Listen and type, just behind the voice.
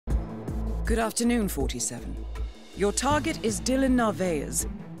Good afternoon, 47. Your target is Dylan Narváez,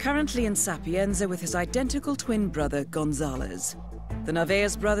 currently in Sapienza with his identical twin brother, Gonzalez. The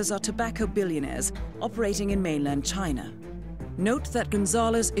Narváez brothers are tobacco billionaires operating in mainland China. Note that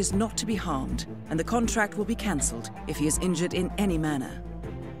Gonzalez is not to be harmed, and the contract will be cancelled if he is injured in any manner.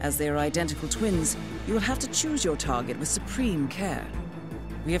 As they are identical twins, you will have to choose your target with supreme care.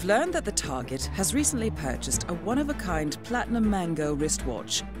 We have learned that the target has recently purchased a one-of-a-kind platinum mango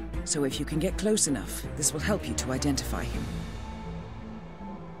wristwatch, so if you can get close enough, this will help you to identify him.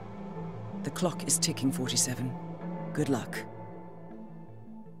 The clock is ticking, 47. Good luck.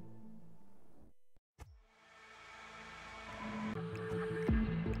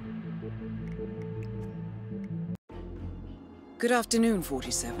 Good afternoon,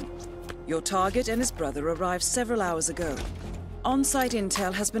 47. Your target and his brother arrived several hours ago. On-site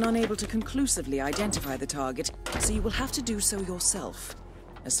intel has been unable to conclusively identify the target, so you will have to do so yourself.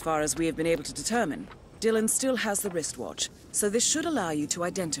 As far as we have been able to determine, Dylan still has the wristwatch, so this should allow you to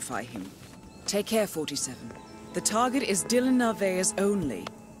identify him. Take care, 47. The target is Dylan Narváez only.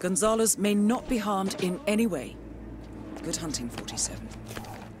 Gonzalez may not be harmed in any way. Good hunting, 47.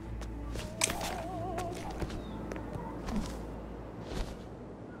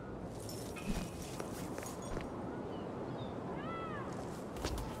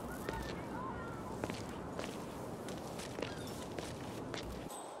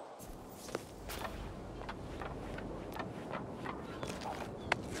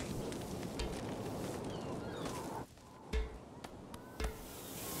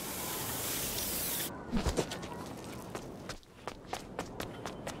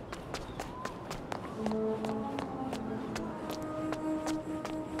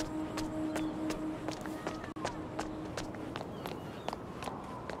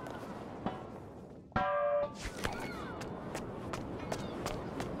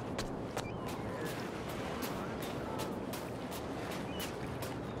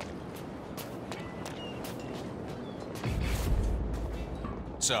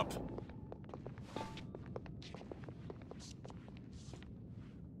 What's up?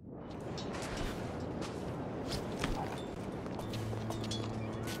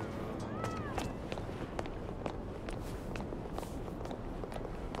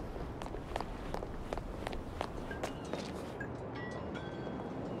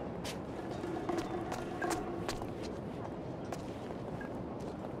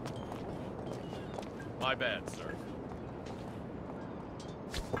 My bad, sir.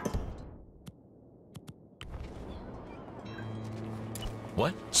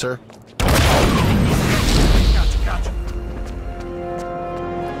 What? Sir? Gotcha.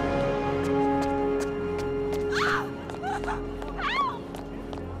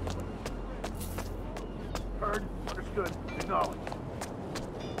 Heard, understood, acknowledged.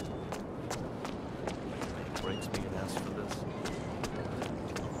 Breaks me and asks for this.